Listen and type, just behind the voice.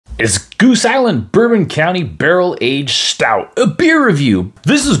It's Goose Island Bourbon County Barrel Aged Stout, a beer review.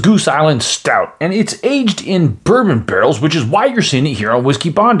 This is Goose Island Stout, and it's aged in bourbon barrels, which is why you're seeing it here on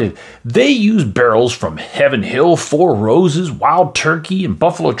Whiskeybonded. They use barrels from Heaven Hill, Four Roses, Wild Turkey, and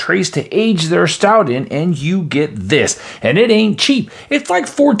Buffalo Trace to age their stout in, and you get this. And it ain't cheap. It's like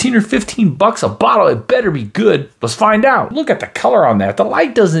 14 or 15 bucks a bottle. It better be good. Let's find out. Look at the color on that. The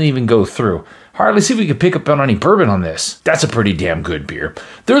light doesn't even go through. All right, let's see if we can pick up on any bourbon on this. That's a pretty damn good beer.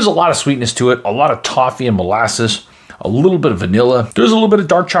 There's a lot of sweetness to it, a lot of toffee and molasses, a little bit of vanilla. There's a little bit of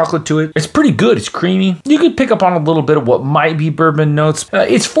dark chocolate to it. It's pretty good. It's creamy. You could pick up on a little bit of what might be bourbon notes.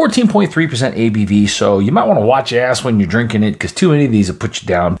 It's 14.3% ABV, so you might want to watch your ass when you're drinking it because too many of these will put you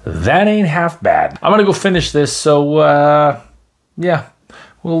down. That ain't half bad. I'm going to go finish this, so yeah,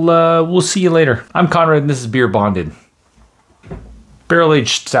 we'll see you later. I'm Conrad, and this is Beer Bonded.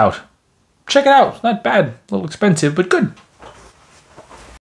 Barrel-aged stout. Check it out. It's not bad. A little expensive, but good.